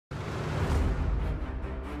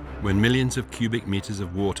When millions of cubic meters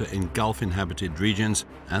of water engulf inhabited regions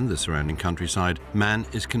and the surrounding countryside, man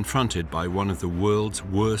is confronted by one of the world's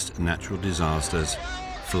worst natural disasters,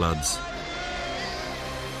 floods.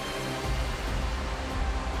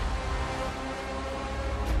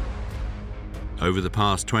 Over the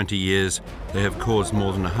past 20 years, they have caused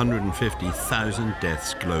more than 150,000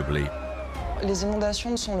 deaths globally. Les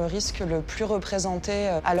inondations sont le risque le plus représenté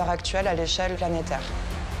à l'heure actuelle à l'échelle planétaire.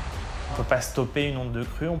 On ne peut pas stopper une onde de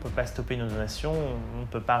crue, on ne peut pas stopper une inondation, on ne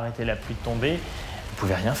peut pas arrêter la pluie de tomber. Vous ne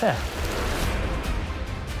pouvez rien faire.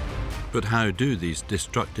 But how do these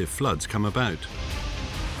destructive floods come about?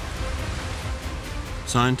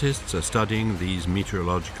 Scientists are studying these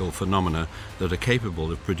meteorological phenomena that are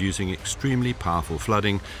capable of producing extremely powerful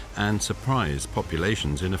flooding and surprise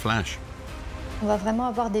populations in a flash. On va vraiment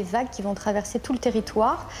avoir des vagues qui vont traverser tout le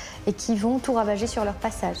territoire et qui vont tout ravager sur leur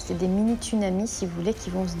passage. C'est des mini-tsunamis, si vous voulez, qui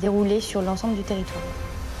vont se dérouler sur l'ensemble du territoire.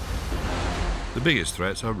 The biggest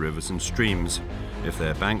threats are rivers and streams. If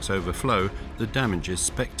their banks overflow, the damage is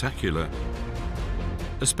spectacular,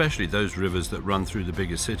 especially those rivers that run through the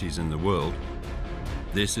biggest cities in the world.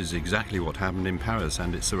 This is exactly what happened in Paris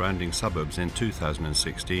and its surrounding suburbs in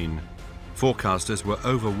 2016. Forecasters were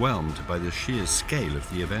overwhelmed by the sheer scale of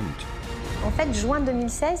the event. En fait, juin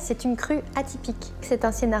 2016, c'est une crue atypique. C'est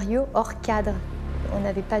un scénario hors cadre. On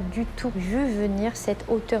n'avait pas du tout vu venir cette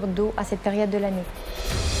hauteur d'eau à cette période de l'année.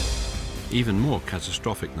 Even more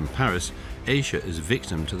catastrophic than Paris, Asia is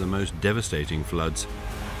victim to the most devastating floods,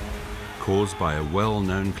 caused by a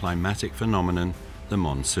well-known climatic phenomenon, the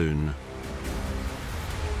monsoon.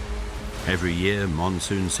 Every year,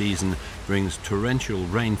 monsoon season brings torrential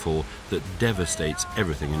rainfall that devastates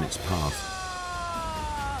everything in its path.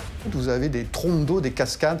 Vous avez des trompes d'eau, des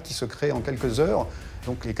cascades qui se créent en quelques heures,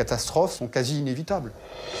 donc les catastrophes sont quasi inévitables.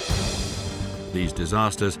 These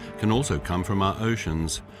disasters can also come from our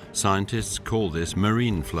oceans. Scientists call this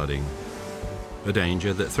marine flooding, a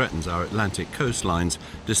danger that threatens our Atlantic coastlines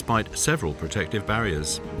despite several protective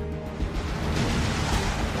barriers.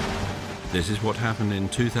 This is what happened in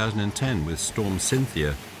 2010 with Storm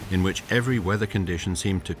Cynthia, in which every weather condition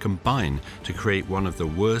seemed to combine to create one of the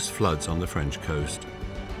worst floods on the French coast.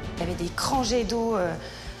 Il y avait des grands jets d'eau,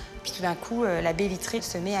 puis tout d'un coup, la baie vitrée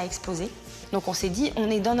se met à exploser. Donc on s'est dit, on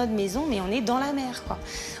est dans notre maison, mais on est dans la mer, quoi.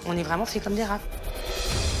 On est vraiment fait comme des rats.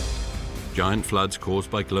 Giant floods caused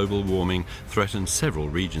by global warming threaten several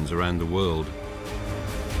regions around the world.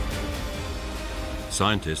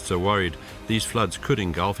 Scientists are worried these floods could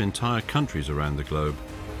engulf entire countries around the globe.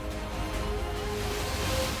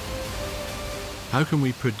 How can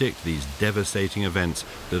we predict these devastating events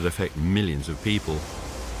that affect millions of people?